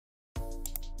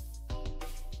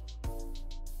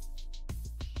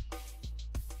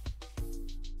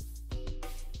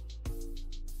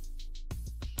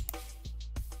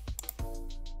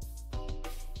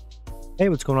Hey,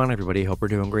 what's going on, everybody? Hope we're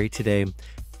doing great today.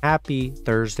 Happy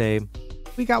Thursday.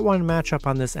 We got one matchup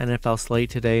on this NFL slate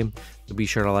today, so be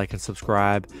sure to like and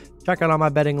subscribe. Check out all my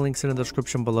betting links in the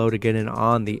description below to get in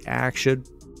on the action.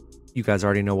 You guys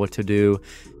already know what to do.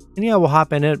 And yeah, we'll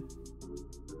hop in it.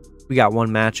 We got one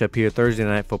matchup here, Thursday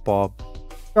Night Football,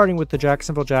 starting with the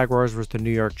Jacksonville Jaguars versus the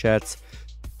New York Jets.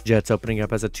 Jets opening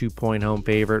up as a 2-point home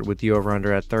favorite with the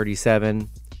over-under at 37.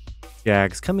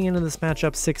 Jags coming into this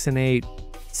matchup 6-8.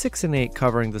 6-8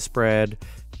 covering the spread.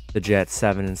 The Jets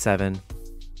 7-7,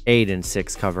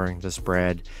 8-6 covering the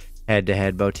spread. Head to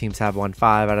head, both teams have won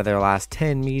 5 out of their last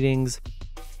 10 meetings.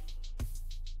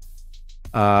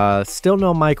 Still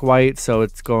no Mike White, so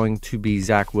it's going to be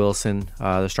Zach Wilson,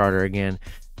 the starter again.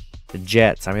 The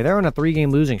Jets, I mean, they're on a 3-game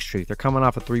losing streak. They're coming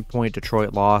off a 3-point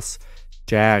Detroit loss.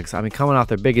 Jags, I mean, coming off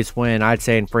their biggest win, I'd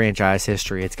say, in franchise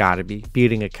history. It's got to be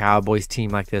beating a Cowboys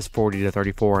team like this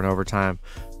 40-34 in overtime.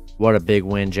 What a big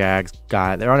win Jags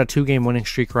got. They're on a 2-game winning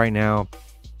streak right now.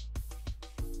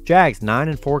 Jags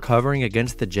 9-4 covering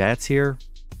against the Jets here.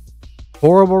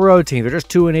 Horrible road team. They're just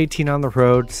 2-18 on the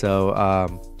road. So,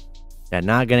 yeah,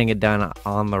 not getting it done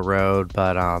on the road.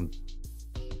 But,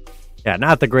 yeah,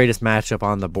 not the greatest matchup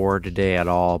on the board today at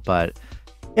all. But,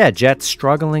 yeah, Jets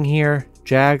struggling here.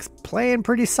 Jags playing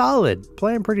pretty solid.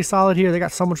 Playing pretty solid here. They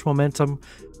got so much momentum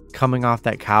coming off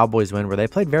that Cowboys win where they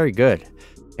played very good.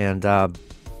 And,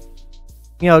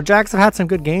 you know, Jags have had some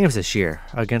good games this year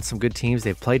against some good teams.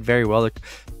 They've played very well.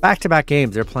 Back-to-back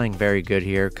games, they're playing very good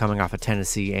here, coming off a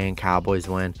Tennessee and Cowboys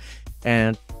win.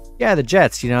 And, yeah, the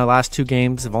Jets, you know, last 2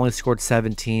 games have only scored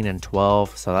 17 and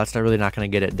 12, so that's really not going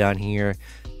to get it done here.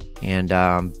 And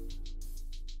I'm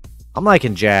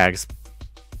liking Jags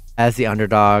as the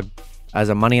underdog, as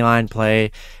a money line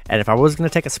play. And if I was going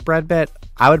to take a spread bet,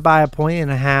 I would buy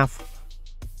 1.5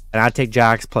 and I'd take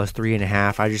Jags plus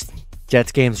 3.5. I just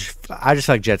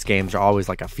like Jets games are always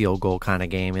like a field goal kind of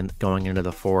game and going into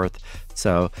the 4th.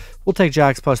 So we'll take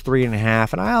Jags plus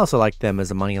 3.5, and I also like them as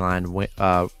a money line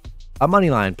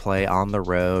play on the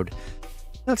road.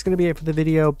 That's going to be it for the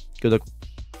video. Good luck